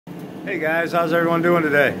Hey guys, how's everyone doing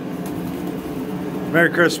today? Merry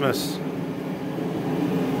Christmas.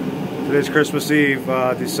 Today's Christmas Eve,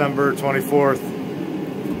 December 24th.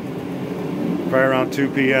 Probably around 2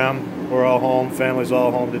 p.m. We're all home, family's all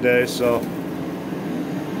home today, so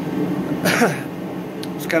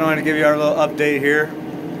just kind of wanted to give you our little update here.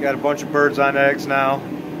 We got a bunch of birds on eggs now,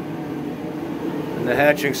 and the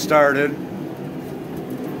hatching started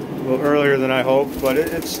a little earlier than I hoped, but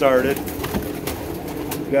it started.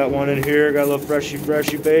 Got one in here, got a little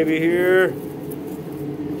freshy baby here.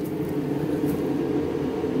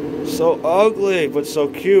 So ugly, but so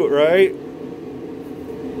cute, right?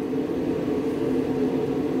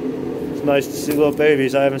 It's nice to see little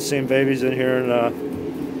babies. I haven't seen babies in here in a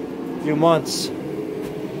few months. I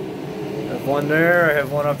have one there, I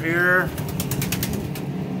have one up here.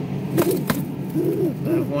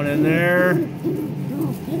 I have one in there.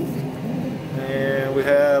 And we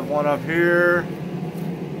have one up here.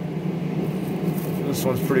 This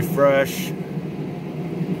one's pretty fresh.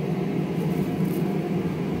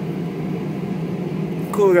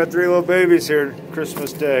 Cool, we got 3 little babies here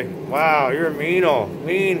Christmas Day. Wow, you're a mean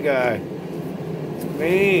guy.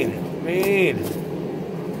 Mean.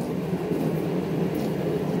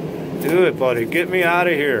 Do it, buddy. Get me out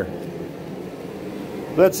of here.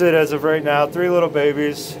 That's it as of right now. 3 little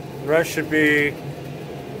babies. The rest should be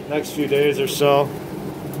next few days or so.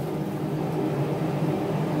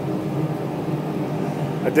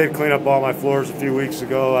 I did clean up all my floors a few weeks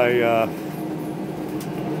ago.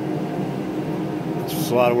 It's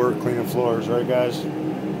just a lot of work cleaning floors, right guys?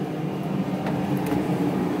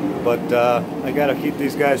 But I gotta keep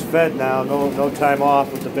these guys fed now. No time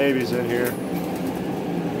off with the babies in here.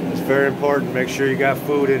 It's very important. Make sure you got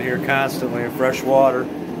food in here constantly and fresh water.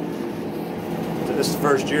 This is the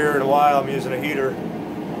first year in a while I'm using a heater.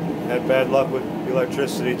 Had bad luck with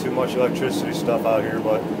electricity, too much electricity stuff out here,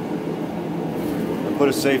 but put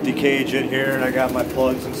a safety cage in here, and I got my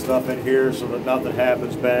plugs and stuff in here so that nothing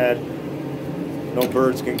happens bad. No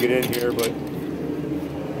birds can get in here, but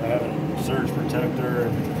I have a surge protector.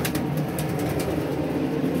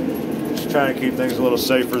 Just trying to keep things a little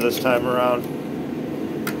safer this time around.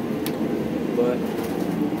 But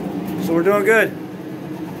so we're doing good.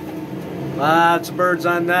 Lots of birds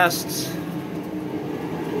on nests.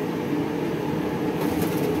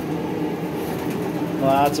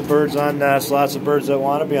 Lots of birds on nests, lots of birds that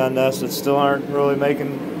want to be on nests that still aren't really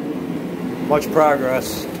making much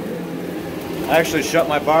progress. I actually shut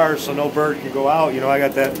my bars so no bird can go out. You know, I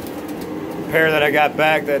got that pair that I got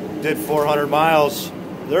back that did 400 miles.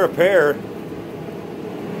 They're a pair.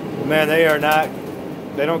 But man, they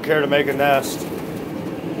don't care to make a nest.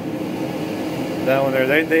 That one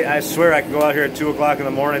there, I swear I could go out here at 2 o'clock in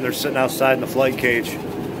the morning, they're sitting outside in the flight cage.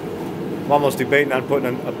 I'm almost debating on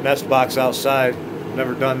putting a nest box outside.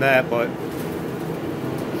 Never done that, but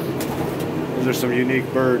those are some unique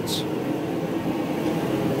birds.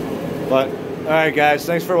 But alright guys,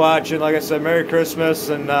 thanks for watching. Like I said, Merry Christmas,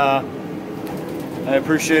 and I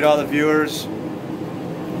appreciate all the viewers,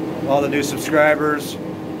 all the new subscribers.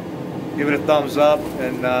 Give it a thumbs up,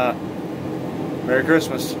 and Merry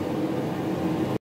Christmas.